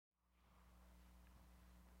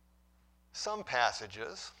some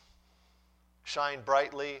passages shine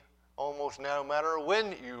brightly almost no matter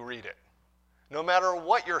when you read it, no matter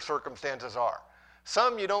what your circumstances are.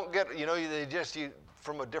 Some you don't get, they just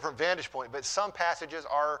from a different vantage point, but some passages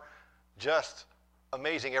are just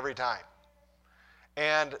amazing every time.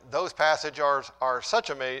 And those passages are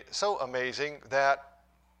so amazing that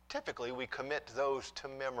typically we commit those to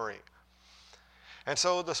memory. And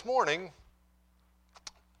so this morning,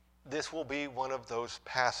 this will be one of those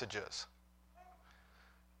passages.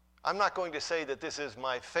 I'm not going to say that this is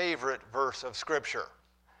my favorite verse of Scripture,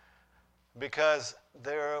 because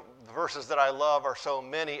the verses that I love are so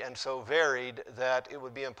many and so varied that it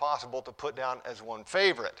would be impossible to put down as one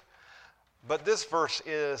favorite. But this verse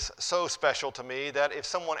is so special to me that if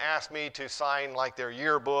someone asked me to sign like their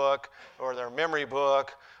yearbook or their memory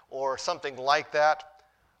book or something like that,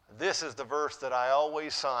 this is the verse that I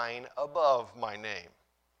always sign above my name.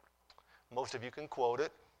 Most of you can quote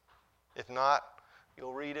it. If not,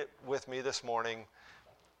 you'll read it with me this morning.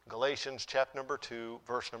 Galatians chapter number 2,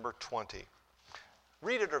 verse number 20.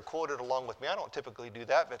 Read it or quote it along with me. I don't typically do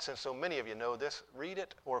that, but since so many of you know this, read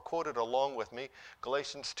it or quote it along with me.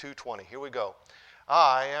 Galatians 2:20. Here we go.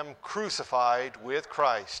 I am crucified with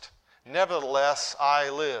Christ. Nevertheless, I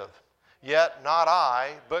live. Yet not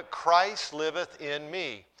I, but Christ liveth in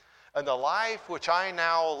me. And the life which I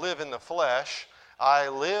now live in the flesh, I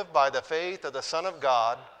live by the faith of the Son of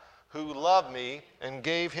God, who loved me and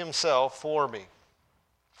gave himself for me.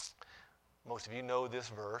 Most of you know this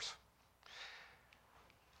verse.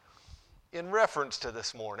 In reference to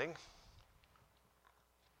this morning,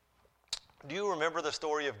 do you remember the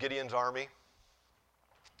story of Gideon's army?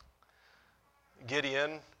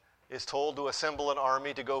 Gideon is told to assemble an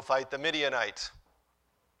army to go fight the Midianites.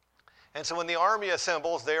 And so when the army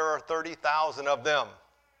assembles, there are 30,000 of them.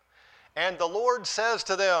 And the Lord says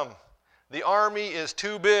to them, the army is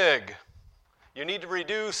too big. You need to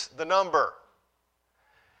reduce the number.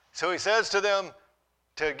 So he says to them,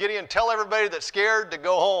 to Gideon, tell everybody that's scared to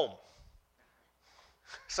go home.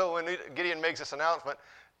 So when Gideon makes this announcement,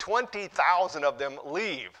 20,000 of them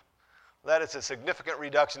leave. That is a significant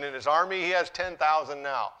reduction in his army. He has 10,000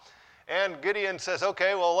 now. And Gideon says,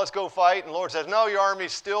 okay, well, let's go fight. And the Lord says, no, your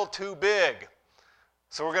army's still too big.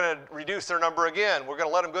 So we're going to reduce their number again. We're going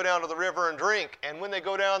to let them go down to the river and drink. And when they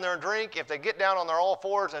go down there and drink, if they get down on their all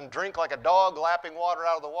fours and drink like a dog lapping water,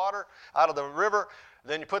 out of the river,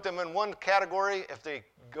 then you put them in one category. If they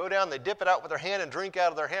go down, they dip it out with their hand and drink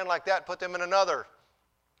out of their hand like that, put them in another.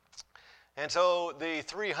 And so the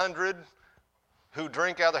 300 who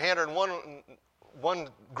drink out of their hand are in one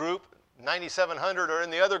group, 9,700 are in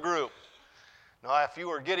the other group. Now, if you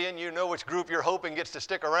were Gideon, you know which group you're hoping gets to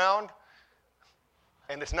stick around.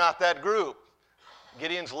 And it's not that group.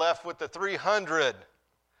 Gideon's left with the 300.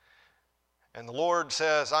 And the Lord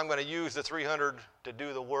says, I'm going to use the 300 to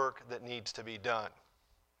do the work that needs to be done.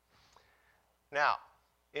 Now,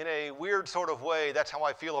 in a weird sort of way, that's how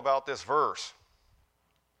I feel about this verse.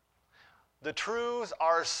 The truths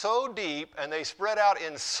are so deep and they spread out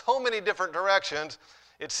in so many different directions,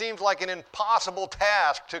 it seems like an impossible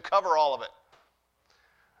task to cover all of it.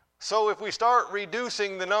 So if we start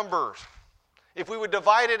reducing the numbers, if we would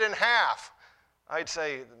divide it in half, I'd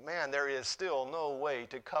say, man, there is still no way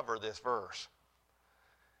to cover this verse.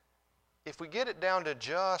 If we get it down to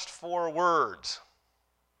just 4 words,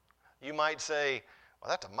 you might say, well,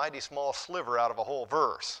 that's a mighty small sliver out of a whole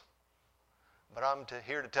verse. But I'm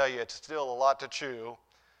here to tell you it's still a lot to chew.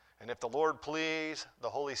 And if the Lord please, the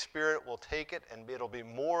Holy Spirit will take it and it'll be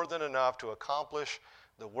more than enough to accomplish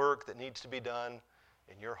the work that needs to be done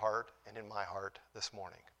in your heart and in my heart this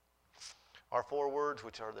morning. Our 4 words,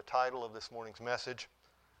 which are the title of this morning's message,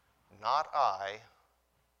 not I,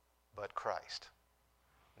 but Christ.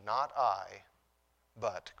 Not I,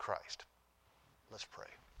 but Christ. Let's pray.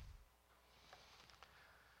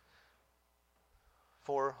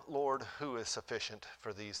 For, Lord, who is sufficient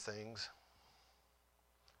for these things?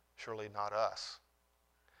 Surely not us.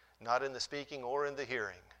 Not in the speaking or in the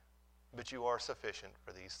hearing, but you are sufficient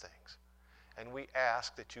for these things. And we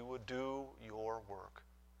ask that you would do your work.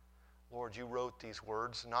 Lord, you wrote these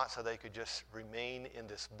words not so they could just remain in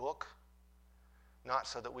this book, not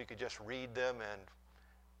so that we could just read them and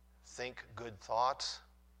think good thoughts,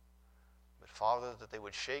 but Father, that they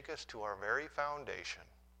would shake us to our very foundation,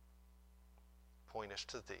 point us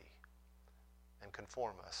to thee, and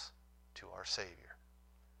conform us to our Savior.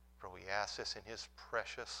 For we ask this in his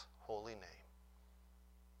precious holy name.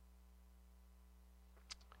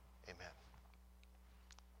 Amen.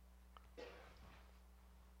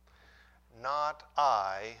 Not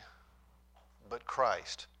I, but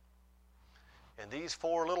Christ. And these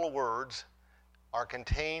 4 little words are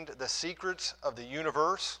contained the secrets of the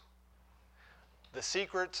universe, the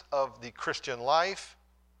secrets of the Christian life,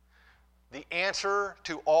 the answer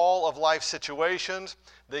to all of life's situations.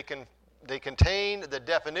 They contain the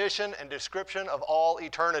definition and description of all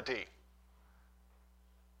eternity.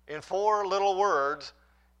 In 4 little words,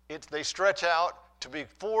 they stretch out to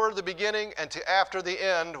before the beginning and to after the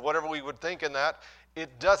end, whatever we would think in that.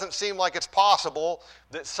 It doesn't seem like it's possible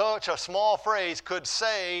that such a small phrase could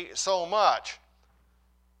say so much.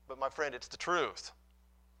 But my friend, it's the truth.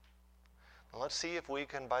 Now let's see if we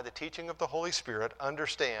can, by the teaching of the Holy Spirit,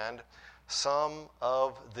 understand some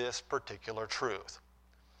of this particular truth.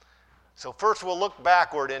 So first we'll look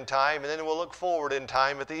backward in time, and then we'll look forward in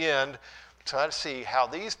time at the end, try to see how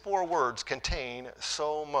these 4 words contain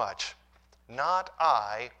so much. Not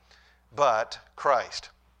I, but Christ.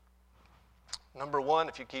 Number 1,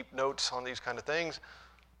 if you keep notes on these kind of things,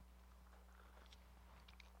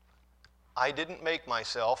 I didn't make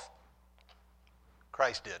myself,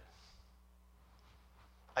 Christ did.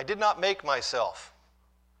 I did not make myself,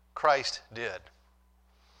 Christ did.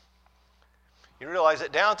 You realize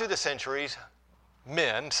that down through the centuries,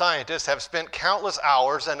 men, scientists, have spent countless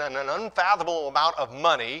hours and an unfathomable amount of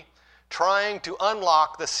money trying to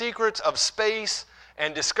unlock the secrets of space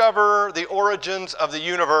and discover the origins of the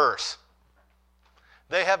universe.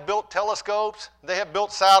 They have built telescopes, they have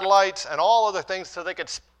built satellites, and all other things so they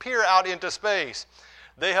could peer out into space.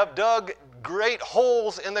 They have dug great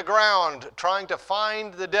holes in the ground trying to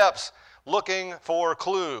find the depths, looking for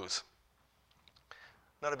clues.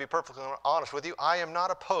 Now, to be perfectly honest with you, I am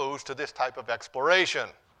not opposed to this type of exploration.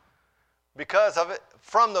 Because of it,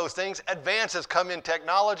 from those things, advances come in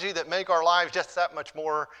technology that make our lives just that much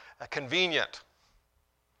more convenient.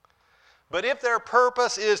 But if their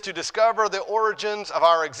purpose is to discover the origins of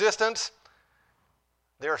our existence,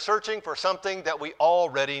 they are searching for something that we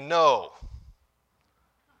already know.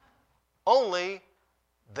 Only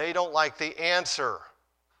they don't like the answer.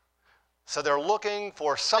 So they're looking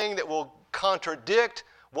for something that will contradict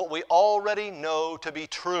what we already know to be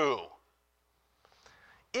true.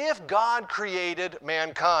 If God created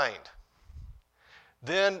mankind,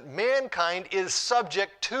 then mankind is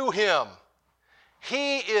subject to him.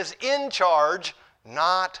 He is in charge,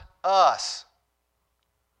 not us.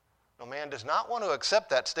 No, man does not want to accept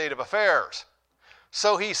that state of affairs.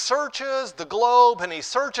 So he searches the globe and he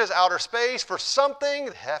searches outer space for something.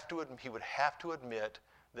 He would have to admit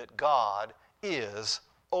that God is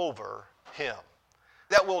over him.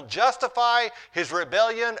 That will justify his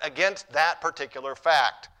rebellion against that particular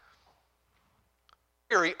fact.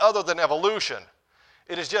 Theory other than evolution.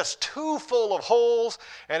 It is just too full of holes,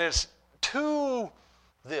 and it's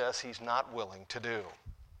this he's not willing to do.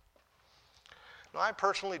 Now, I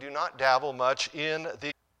personally do not dabble much in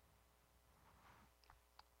the...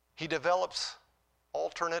 He develops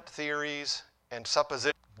alternate theories and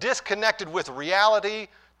suppositions disconnected with reality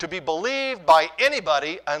to be believed by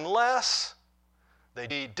anybody unless they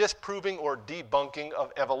be disproving or debunking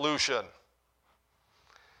of evolution.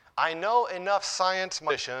 I know enough science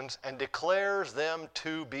missions and declares them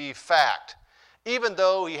to be fact, even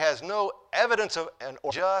though he has no evidence of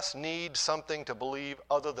or just needs something to believe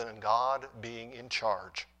other than God being in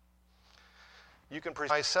charge. You can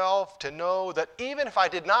present myself to know that even if I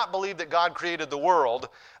did not believe that God created the world,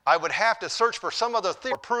 I would have to search for some other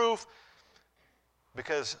theory or proof,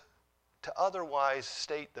 because to otherwise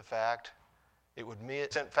state the fact, it would mean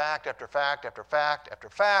sent fact after fact after fact after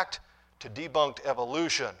fact to debunked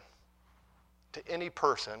evolution to any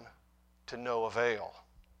person to no avail.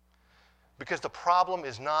 Because the problem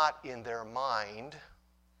is not in their mind,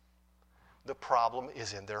 the problem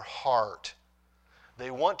is in their heart. They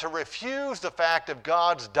want to refuse the fact of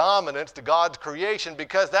God's dominance, to God's creation,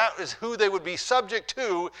 because that is who they would be subject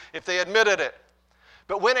to if they admitted it.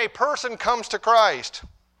 But when a person comes to Christ,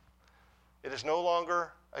 it is no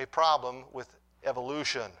longer a problem with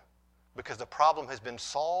evolution, because the problem has been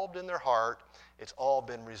solved in their heart. It's all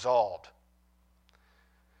been resolved.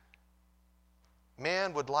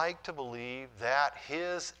 Man would like to believe that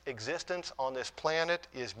his existence on this planet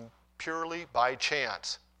is purely by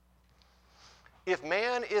chance. If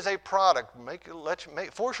man is a product,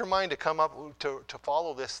 force your mind to come up to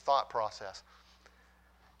follow this thought process.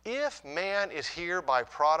 If man is here by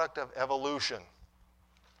product of evolution,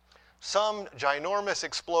 some ginormous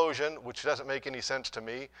explosion, which doesn't make any sense to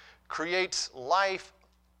me, creates life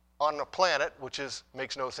on a planet, which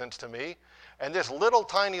makes no sense to me, and this little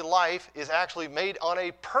tiny life is actually made on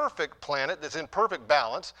a perfect planet that's in perfect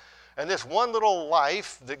balance, and this one little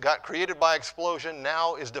life that got created by explosion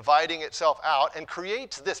now is dividing itself out and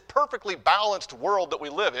creates this perfectly balanced world that we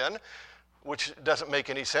live in. which doesn't make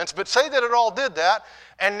any sense, but say that it all did that,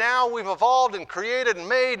 and now we've evolved and created and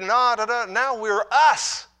made, and now we're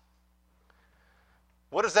us.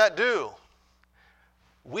 What does that do?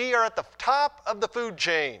 We are at the top of the food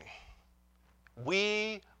chain.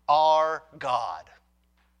 We are God.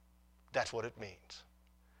 That's what it means.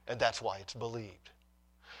 And that's why it's believed.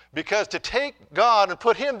 Because to take God and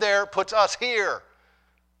put him there puts us here.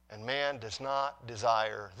 And man does not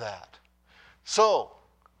desire that. So,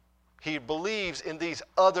 he believes in these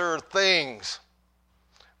other things.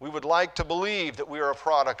 We would like to believe that we are a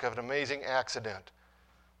product of an amazing accident.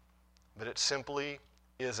 But it simply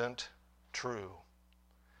isn't true.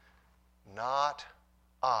 Not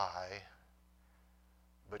I,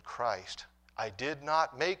 but Christ. I did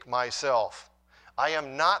not make myself. I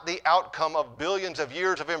am not the outcome of billions of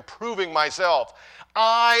years of improving myself.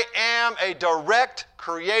 I am a direct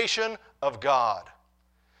creation of God.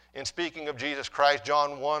 In speaking of Jesus Christ,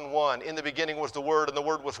 John 1:1, in the beginning was the Word, and the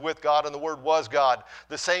Word was with God, and the Word was God.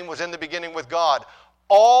 The same was in the beginning with God.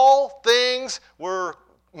 All things were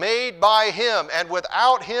made by him, and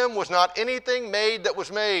without him was not anything made that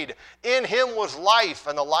was made. In him was life,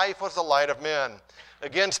 and the life was the light of men.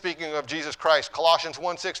 Again, speaking of Jesus Christ, Colossians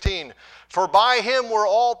 1:16, for by him were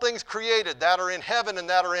all things created, that are in heaven and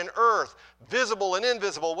that are in earth, visible and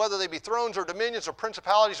invisible, whether they be thrones or dominions or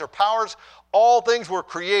principalities or powers, all things were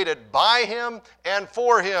created by him and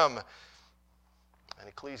for him. And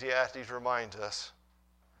Ecclesiastes reminds us,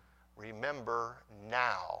 remember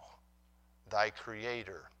now thy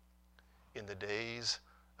Creator in the days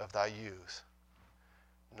of thy youth.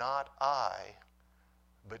 Not I,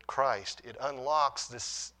 but Christ. It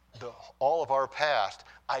unlocks all of our past.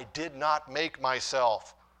 I did not make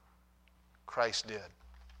myself. Christ did.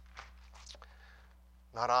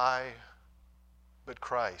 Not I, but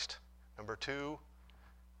Christ. Number 2,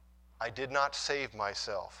 I did not save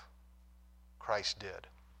myself. Christ did.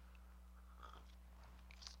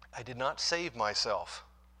 I did not save myself.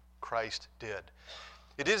 Christ did.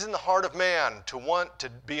 It is in the heart of man to want to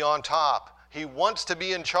be on top. He wants to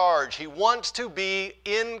be in charge. He wants to be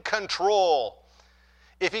in control.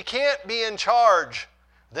 If he can't be in charge,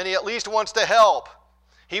 then he at least wants to help.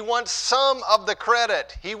 He wants some of the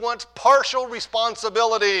credit. He wants partial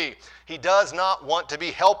responsibility. He does not want to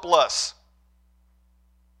be helpless.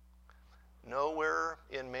 Nowhere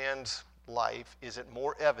in man's life is it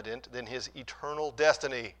more evident than his eternal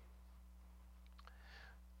destiny.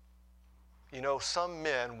 You know, some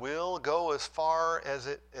men will go as far as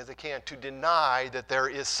they can to deny that there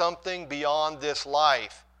is something beyond this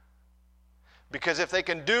life. Because if they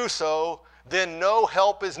can do so, then no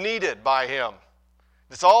help is needed by him.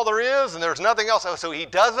 That's all there is, and there's nothing else. So he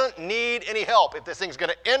doesn't need any help. If this thing's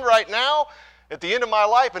going to end right now, at the end of my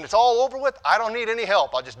life, and it's all over with, I don't need any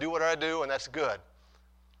help. I'll just do what I do, and that's good.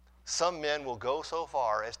 Some men will go so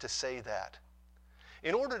far as to say that.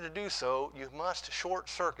 In order to do so, you must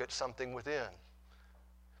short-circuit something within.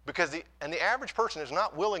 Because the average person is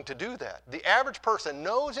not willing to do that. The average person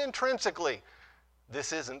knows intrinsically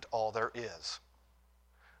this isn't all there is.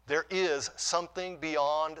 There is something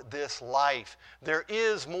beyond this life. There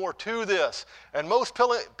is more to this. And most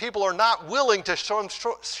people are not willing to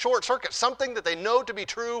short-circuit something that they know to be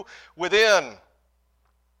true within.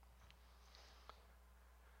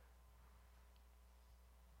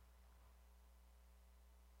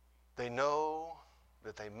 They know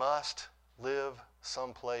that they must live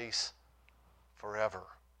someplace forever.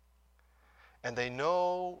 And they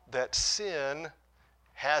know that sin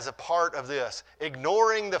has a part of this.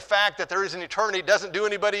 Ignoring the fact that there is an eternity doesn't do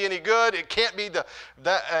anybody any good. It can't be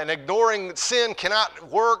and ignoring sin cannot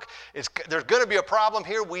work. There's going to be a problem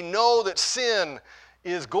here. We know that sin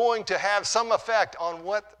is going to have some effect on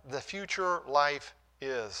what the future life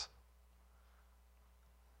is.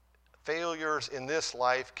 Failures in this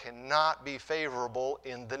life cannot be favorable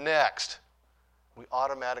in the next. We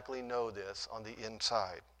automatically know this on the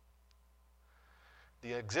inside.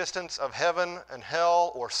 The existence of heaven and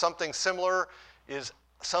hell or something similar is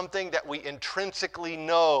something that we intrinsically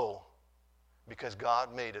know because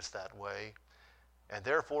God made us that way. And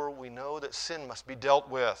therefore we know that sin must be dealt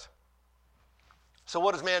with. So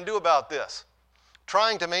what does man do about this?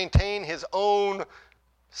 Trying to maintain his own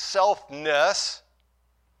selfness,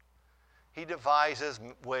 he devises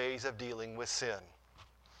ways of dealing with sin.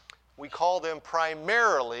 We call them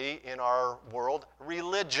primarily in our world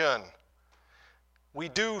religion. We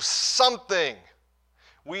do something.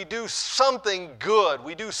 We do something good.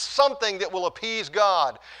 We do something that will appease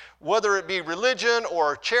God. Whether it be religion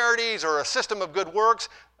or charities or a system of good works,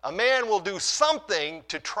 a man will do something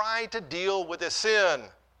to try to deal with his sin.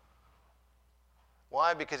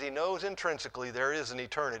 Why? Because he knows intrinsically there is an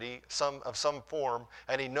eternity of some form,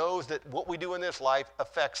 and he knows that what we do in this life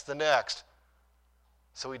affects the next.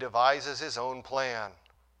 So he devises his own plan.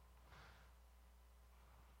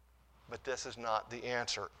 But this is not the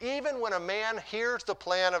answer. Even when a man hears the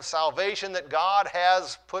plan of salvation that God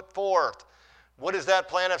has put forth, what is that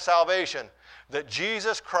plan of salvation? That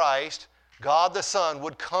Jesus Christ, God the Son,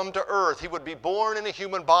 would come to earth. He would be born in a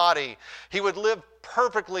human body. He would live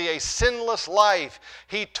perfectly a sinless life.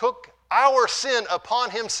 He took our sin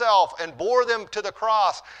upon himself and bore them to the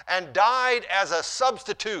cross and died as a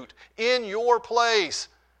substitute in your place.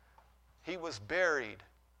 He was buried,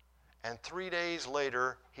 and 3 days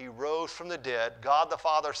later he rose from the dead, God the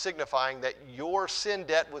Father signifying that your sin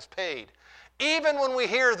debt was paid. Even when we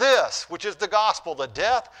hear this, which is the gospel, the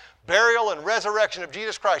death, burial, and resurrection of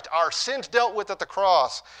Jesus Christ, our sins dealt with at the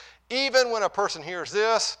cross, even when a person hears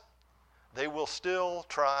this, they will still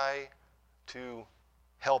try to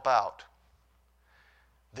help out.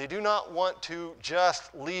 They do not want to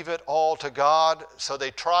just leave it all to God, so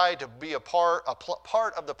they try to be a part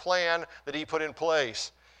of the plan that he put in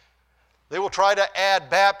place. They will try to add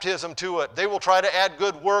baptism to it. They will try to add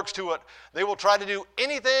good works to it. They will try to do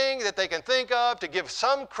anything that they can think of to give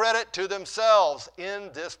some credit to themselves in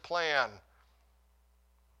this plan.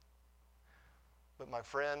 But my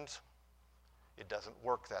friends, it doesn't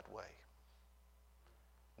work that way.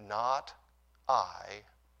 Not I,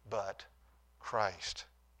 but Christ.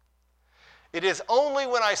 It is only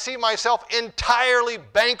when I see myself entirely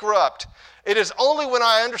bankrupt. It is only when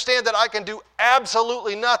I understand that I can do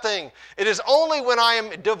absolutely nothing. It is only when I am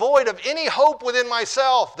devoid of any hope within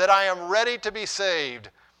myself that I am ready to be saved.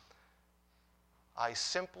 I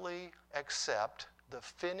simply accept the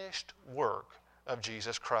finished work of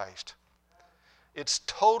Jesus Christ. It's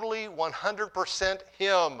totally 100%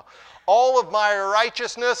 him. All of my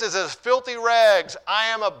righteousness is as filthy rags. I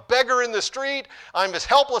am a beggar in the street. I'm as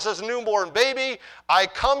helpless as a newborn baby. I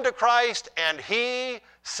come to Christ and he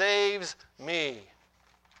saves me.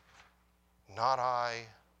 Not I,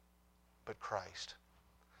 but Christ.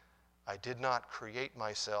 I did not create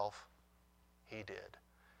myself. He did.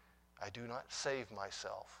 I do not save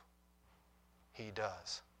myself. He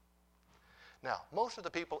does. Now, most of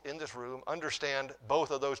the people in this room understand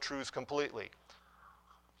both of those truths completely.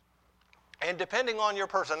 And depending on your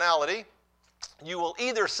personality, you will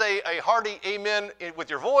either say a hearty amen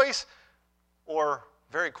with your voice or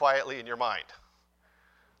very quietly in your mind.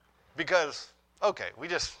 Because, okay, we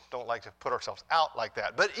just don't like to put ourselves out like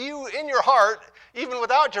that. But you, in your heart, even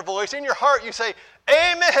without your voice, in your heart you say,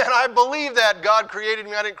 amen, I believe that. God created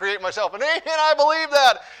me, I didn't create myself. And amen, I believe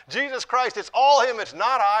that. Jesus Christ, it's all him. It's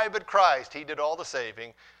not I, but Christ. He did all the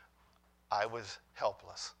saving. I was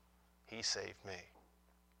helpless. He saved me.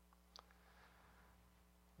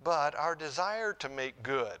 But our desire to make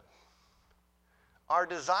good, our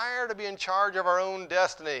desire to be in charge of our own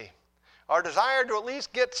destiny, our desire to at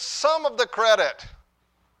least get some of the credit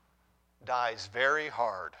dies very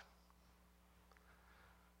hard.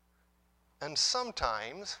 And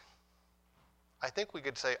sometimes, I think we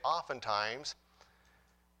could say oftentimes,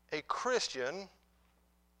 a Christian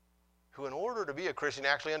who in order to be a Christian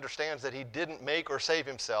actually understands that he didn't make or save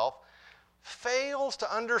himself, fails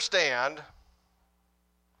to understand,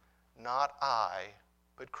 not I,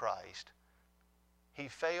 but Christ. He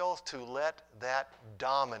fails to let that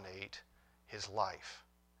dominate his life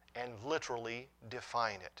and literally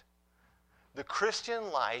define it. The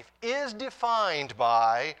Christian life is defined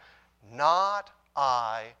by not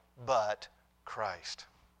I, but Christ.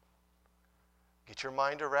 Get your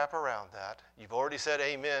mind to wrap around that. You've already said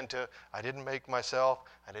amen to, I didn't make myself,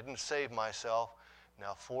 I didn't save myself.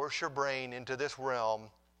 Now force your brain into this realm.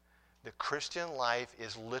 The Christian life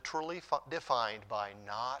is literally defined by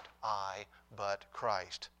not I, but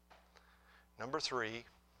Christ. Number 3,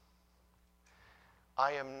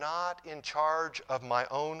 I am not in charge of my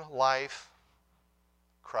own life.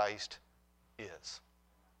 Christ is.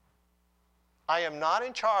 I am not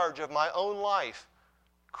in charge of my own life.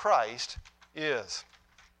 Christ is.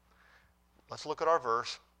 Let's look at our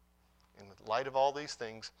verse in the light of all these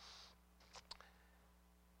things.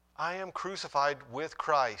 I am crucified with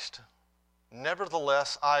Christ.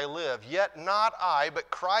 Nevertheless, I live. Yet not I,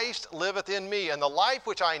 but Christ liveth in me. And the life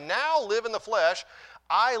which I now live in the flesh,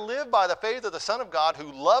 I live by the faith of the Son of God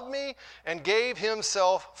who loved me and gave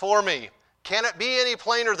himself for me. Can it be any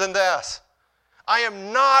plainer than this? I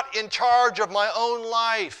am not in charge of my own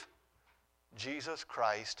life. Jesus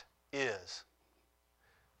Christ is.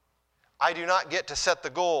 I do not get to set the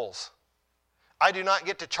goals. I do not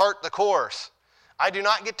get to chart the course. I do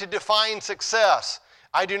not get to define success.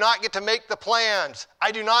 I do not get to make the plans.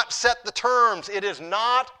 I do not set the terms. It is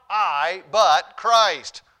not I, but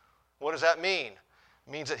Christ. What does that mean?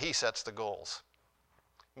 It means that he sets the goals.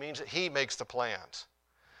 It means that he makes the plans.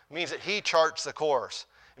 It means that he charts the course.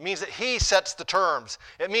 It means that he sets the terms.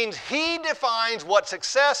 It means he defines what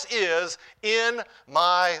success is in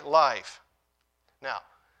my life. Now,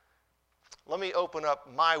 let me open up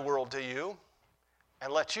my world to you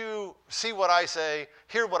and let you see what I say,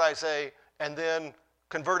 hear what I say, and then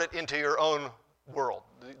convert it into your own world,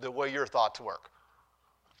 the way your thoughts work.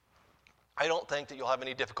 I don't think that you'll have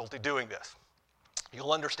any difficulty doing this.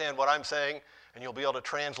 You'll understand what I'm saying, and you'll be able to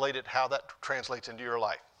translate it, how that translates into your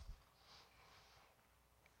life.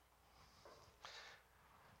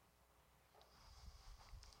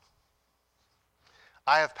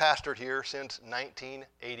 I have pastored here since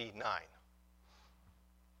 1989.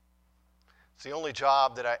 It's the only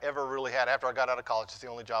job that I ever really had. After I got out of college, it's the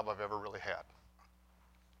only job I've ever really had.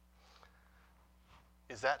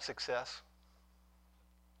 Is that success?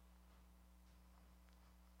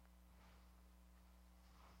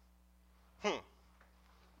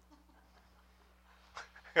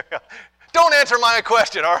 Don't answer my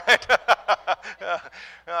question, all right?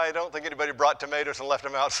 I don't think anybody brought tomatoes and left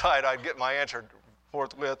them outside. I'd get my answer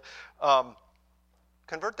forthwith.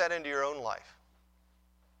 Convert that into your own life.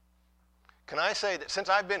 Can I say that since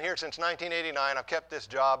I've been here since 1989, I've kept this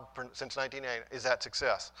job since 1989, is that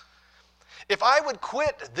success? If I would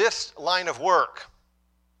quit this line of work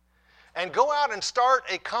and go out and start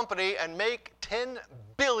a company and make $10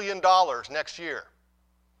 billion next year,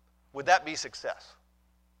 would that be success?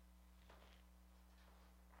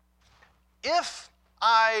 If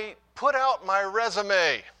I put out my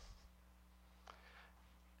resume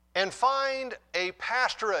and find a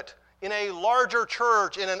pastorate in a larger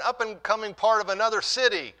church in an up-and-coming part of another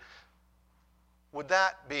city, would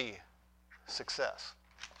that be success?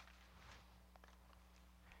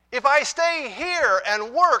 If I stay here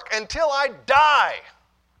and work until I die,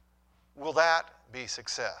 will that be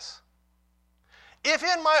success? If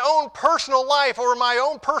in my own personal life or my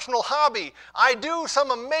own personal hobby, I do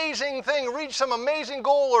some amazing thing, reach some amazing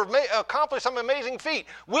goal, or accomplish some amazing feat,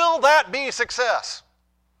 will that be success?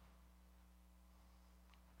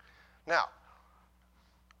 Now,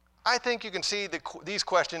 I think you can see these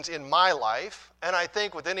questions in my life, and I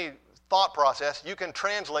think with any thought process, you can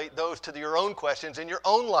translate those to your own questions in your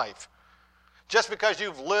own life. Just because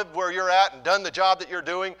you've lived where you're at and done the job that you're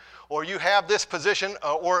doing, or you have this position,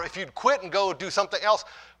 or if you'd quit and go do something else,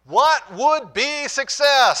 what would be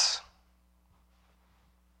success?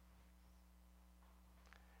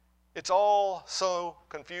 It's all so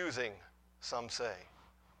confusing, some say,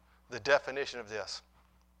 the definition of this.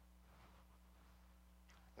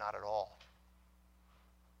 Not at all.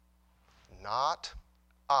 Not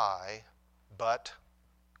I, but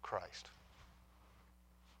Christ.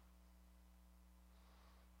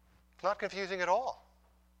 It's not confusing at all.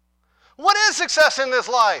 What is success in this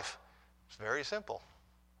life? It's very simple.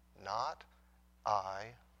 Not I,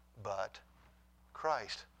 but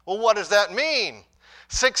Christ. Well, what does that mean?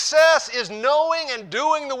 Success is knowing and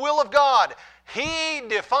doing the will of God. He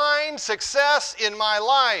defines success in my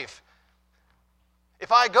life.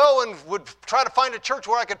 If I go and would try to find a church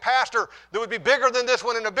where I could pastor that would be bigger than this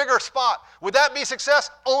one in a bigger spot, would that be success?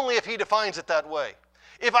 Only if he defines it that way.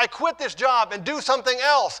 If I quit this job and do something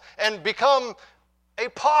else and become a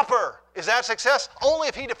pauper, is that success? Only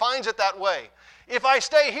if he defines it that way. If I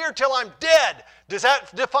stay here till I'm dead, does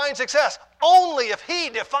that define success? Only if he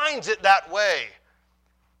defines it that way.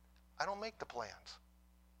 I don't make the plans.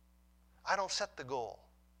 I don't set the goal.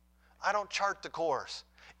 I don't chart the course.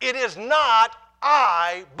 It is not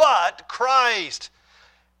I, but Christ.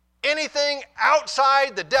 Anything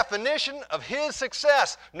outside the definition of his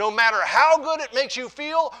success, no matter how good it makes you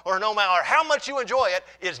feel or no matter how much you enjoy it,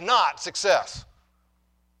 is not success.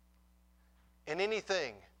 And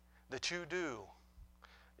anything that you do,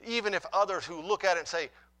 even if others who look at it and say,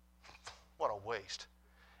 what a waste,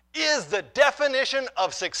 is the definition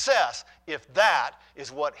of success if that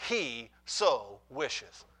is what he so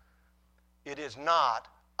wishes. It is not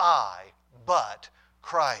I, but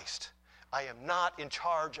Christ. I am not in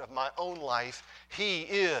charge of my own life. He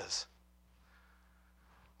is.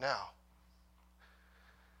 Now,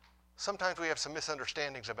 sometimes we have some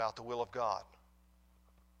misunderstandings about the will of God.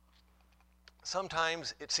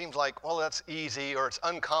 Sometimes it seems like, well, that's easy, or it's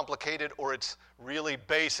uncomplicated, or it's really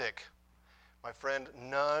basic. My friend,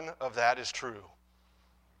 none of that is true.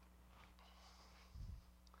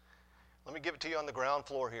 Let me give it to you on the ground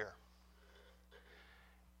floor here.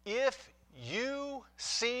 If you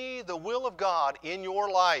see the will of God in your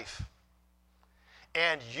life,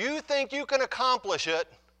 and you think you can accomplish it,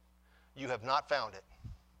 you have not found it.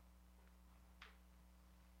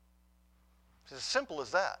 It's as simple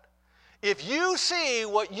as that. If you see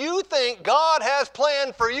what you think God has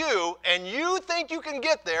planned for you and you think you can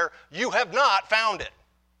get there, you have not found it.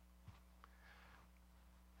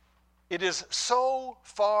 It is so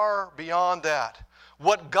far beyond that.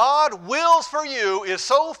 What God wills for you is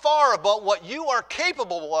so far above what you are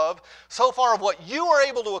capable of, so far of what you are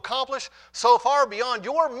able to accomplish, so far beyond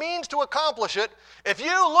your means to accomplish it. If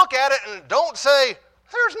you look at it and don't say,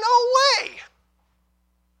 there's no way,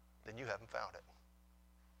 then you haven't found it.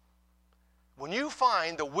 When you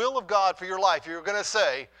find the will of God for your life, you're going to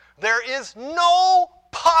say, there is no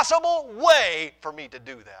possible way for me to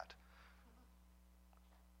do that.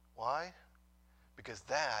 Why? Because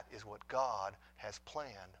that is what God has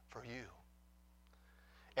planned for you.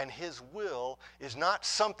 And His will is not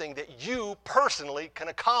something that you personally can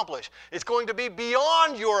accomplish. It's going to be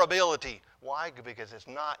beyond your ability. Why? Because it's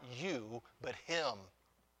not you, but Him.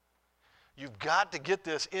 You've got to get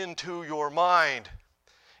this into your mind.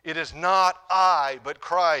 It is not I, but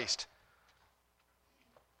Christ.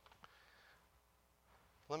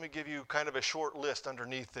 Let me give you kind of a short list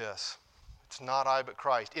underneath this. It's not I, but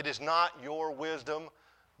Christ. It is not your wisdom,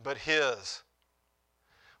 but His.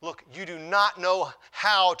 Look, you do not know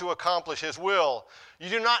how to accomplish His will. You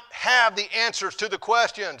do not have the answers to the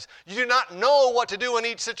questions. You do not know what to do in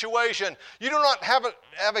each situation. You do not have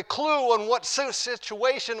a clue on what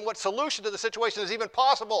situation, what solution to the situation is even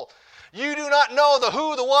possible. You do not know the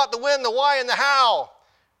who, the what, the when, the why, and the how.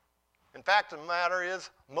 In fact, the matter is,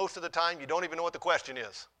 most of the time, you don't even know what the question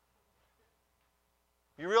is.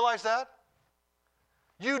 You realize that?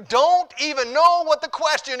 You don't even know what the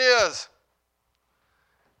question is.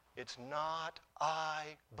 It's not I,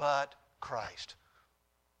 but Christ.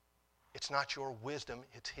 It's not your wisdom,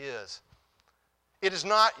 it's His. It is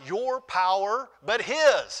not your power, but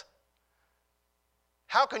His.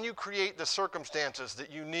 How can you create the circumstances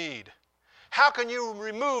that you need? How can you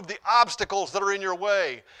remove the obstacles that are in your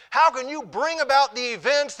way? How can you bring about the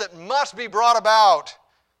events that must be brought about?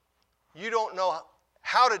 You don't know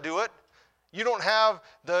how to do it. You don't have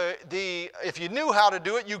if you knew how to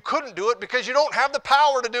do it, you couldn't do it because you don't have the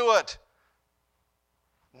power to do it.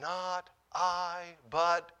 Not I,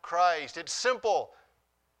 but Christ. It's simple.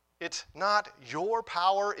 It's not your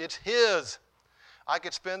power, it's His. I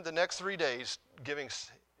could spend the next 3 days giving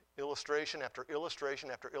illustration after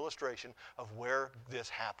illustration after illustration of where this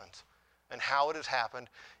happens and how it has happened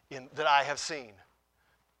that I have seen.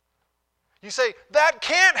 You say, that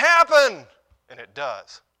can't happen, and it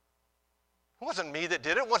does. It wasn't me that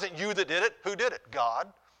did it. It wasn't you that did it. Who did it?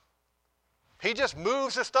 God. He just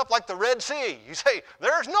moves this stuff like the Red Sea. You say,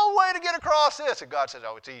 there's no way to get across this. And God says,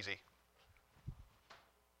 oh, it's easy.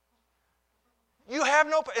 You have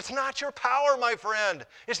it's not your power, my friend.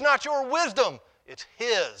 It's not your wisdom. It's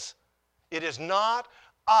His. It is not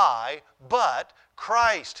I, but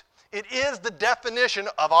Christ. It is the definition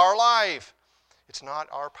of our life. It's not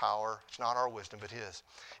our power. It's not our wisdom, but His.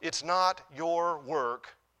 It's not your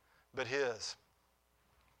work, but His.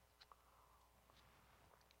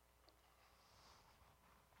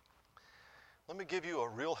 Let me give you a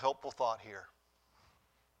real helpful thought here.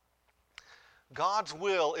 God's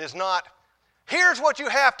will is not, here's what you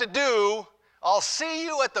have to do. I'll see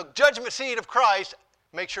you at the judgment seat of Christ.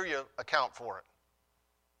 Make sure you account for it.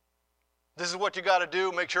 This is what you got to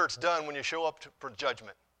do. Make sure it's done when you show up for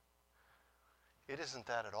judgment. It isn't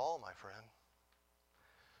that at all, my friend.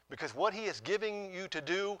 Because what He is giving you to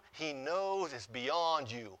do, He knows is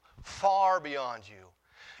beyond you, far beyond you.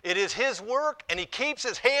 It is His work, and He keeps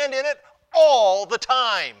His hand in it all the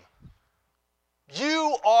time.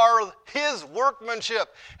 You are His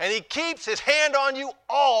workmanship, and He keeps His hand on you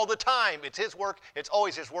all the time. It's His work. It's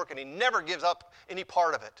always His work, and He never gives up any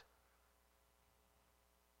part of it.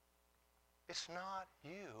 It's not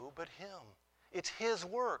you, but Him. It's His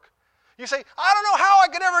work. You say, I don't know how I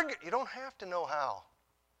could ever You don't have to know how.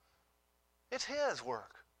 It's His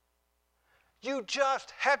work. You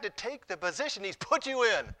just have to take the position He's put you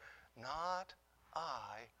in. Not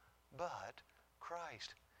I, but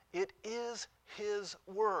Christ. It is His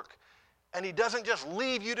work. And He doesn't just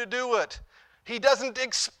leave you to do it. He doesn't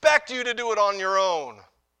expect you to do it on your own.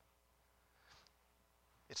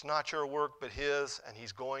 It's not your work, but His, and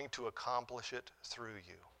He's going to accomplish it through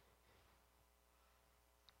you.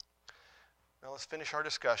 Now let's finish our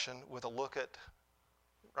discussion with a look at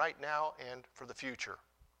right now and for the future.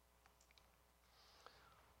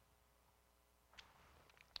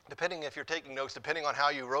 Depending if you're taking notes, depending on how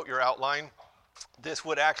you wrote your outline, this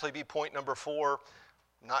would actually be point number 4,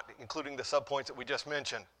 not including the subpoints that we just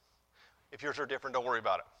mentioned. If yours are different, don't worry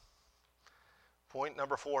about it. Point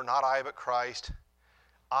number 4, not I, but Christ.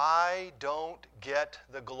 I don't get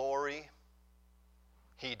the glory.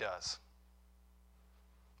 He does.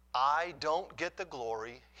 I don't get the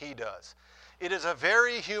glory. He does. It is a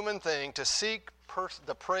very human thing to seek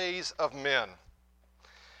the praise of men.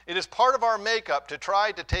 It is part of our makeup to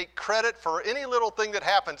try to take credit for any little thing that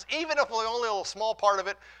happens. Even if only a little small part of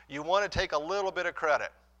it, you want to take a little bit of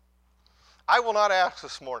credit. I will not ask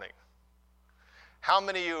this morning how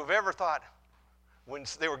many of you have ever thought when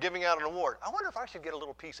they were giving out an award, I wonder if I should get a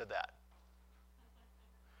little piece of that.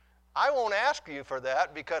 I won't ask you for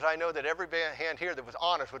that because I know that every hand here that was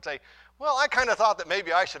honest would say, well, I kind of thought that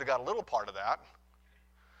maybe I should have got a little part of that.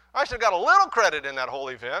 I should have got a little credit in that whole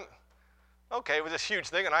event. Okay, it was this huge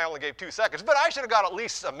thing and I only gave 2 seconds, but I should have got at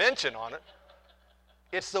least a mention on it.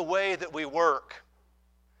 It's the way that we work.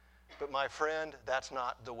 But my friend, that's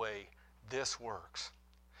not the way this works.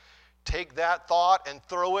 Take that thought and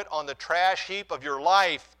throw it on the trash heap of your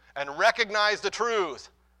life and recognize the truth.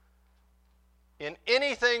 In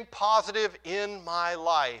anything positive in my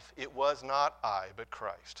life, it was not I, but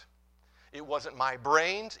Christ. It wasn't my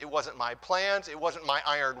brains, it wasn't my plans, it wasn't my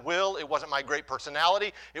iron will, it wasn't my great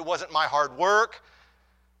personality, it wasn't my hard work.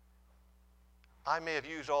 I may have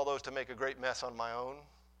used all those to make a great mess on my own,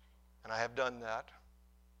 and I have done that.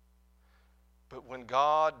 But when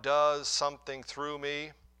God does something through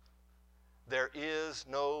me, there is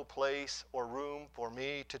no place or room for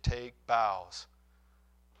me to take bows.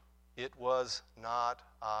 It was not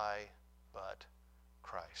I, but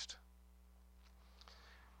Christ.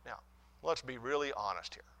 Now, let's be really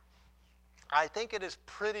honest here. I think it is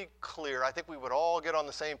pretty clear. I think we would all get on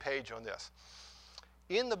the same page on this.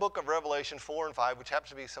 In the book of Revelation 4 and 5, which happens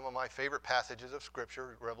to be some of my favorite passages of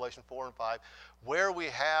Scripture, Revelation 4 and 5, where we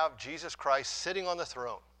have Jesus Christ sitting on the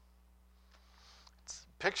throne.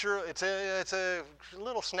 It's a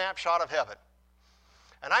little snapshot of heaven.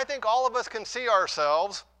 And I think all of us can see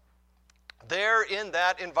ourselves there in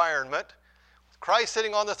that environment. Christ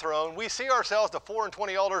sitting on the throne. We see ourselves, the 24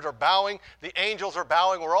 elders are bowing, the angels are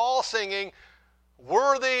bowing, we're all singing,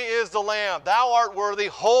 "Worthy is the Lamb, thou art worthy,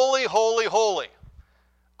 holy, holy, holy."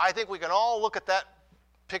 I think we can all look at that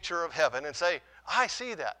picture of heaven and say, I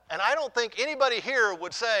see that. And I don't think anybody here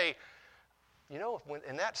would say, you know,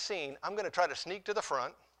 in that scene, I'm going to try to sneak to the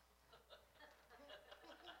front,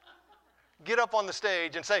 get up on the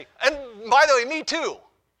stage and say, and by the way, me too.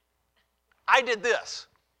 I did this.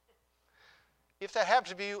 If that happens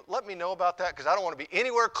to be you, let me know about that because I don't want to be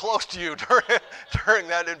anywhere close to you during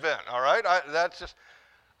that event, all right?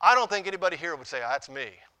 I don't think anybody here would say, that's me.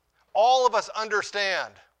 All of us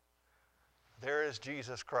understand there is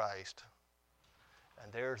Jesus Christ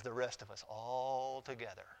and there's the rest of us all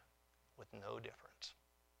together with no difference.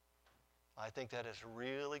 I think that is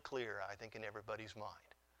really clear, I think, in everybody's mind.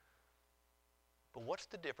 But what's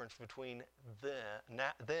the difference between then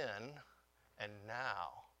and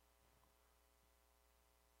now?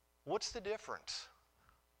 What's the difference?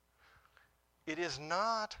 It is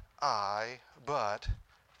not I, but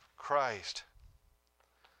Christ.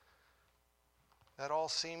 That all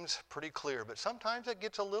seems pretty clear, but sometimes it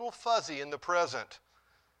gets a little fuzzy in the present.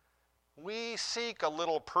 We seek a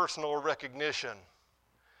little personal recognition.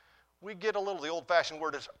 We get a little, the old-fashioned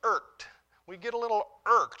word is irked. We get a little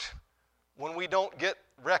irked when we don't get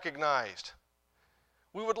recognized.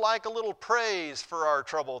 We would like a little praise for our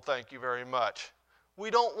trouble, thank you very much.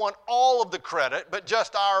 We don't want all of the credit, but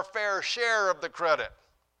just our fair share of the credit.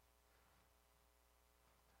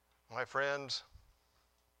 My friends,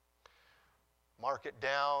 mark it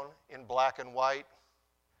down in black and white,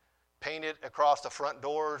 paint it across the front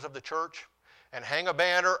doors of the church, and hang a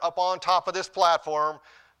banner up on top of this platform.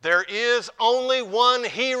 There is only one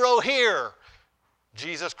hero here,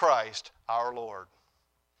 Jesus Christ, our Lord.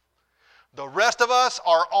 The rest of us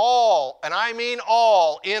are all, and I mean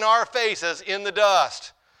all, in our faces in the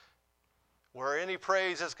dust. Where any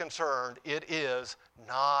praise is concerned, it is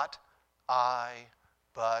not I,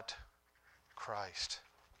 but Christ.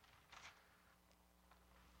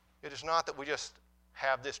 It is not that we just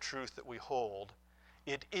have this truth that we hold.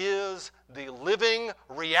 It is the living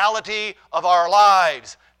reality of our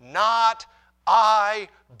lives. Not I,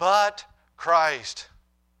 but Christ.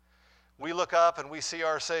 We look up and we see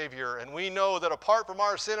our Savior, and we know that apart from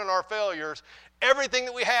our sin and our failures, everything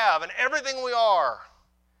that we have and everything we are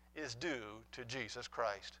is due to Jesus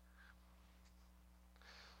Christ.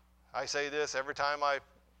 I say this every time I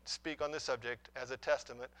speak on this subject as a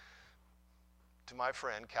testament to my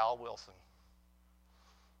friend Cal Wilson.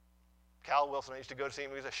 Cal Wilson, I used to go to see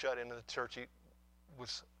him. He was a shut-in in the church. He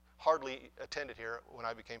was hardly attended here when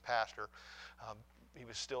I became pastor. he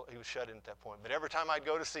was shut in at that point. But every time I'd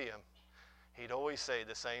go to see him, he'd always say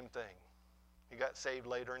the same thing. He got saved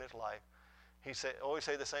later in his life. He always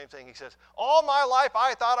say the same thing. He says, all my life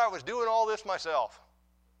I thought I was doing all this myself.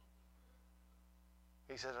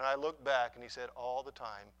 He said, and I looked back, and he said, all the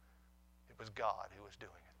time, it was God who was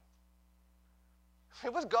doing it.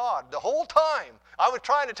 It was God the whole time. I was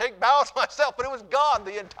trying to take bows myself, but it was God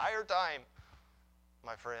the entire time.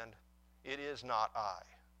 My friend, it is not I,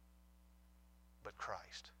 but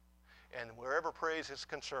Christ. And wherever praise is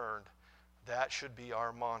concerned, that should be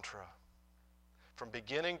our mantra. From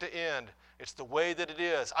beginning to end, it's the way that it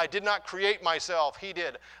is. I did not create myself, He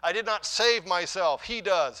did. I did not save myself, He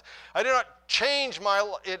does. I did not change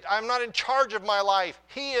I'm not in charge of my life,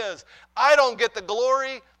 He is. I don't get the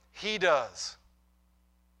glory, He does.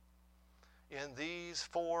 In these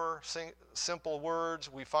 4 simple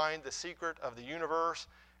words, we find the secret of the universe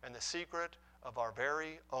and the secret of our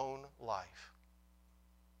very own life.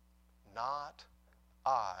 Not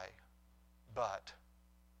I, but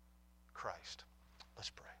Christ. Let's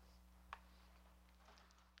pray.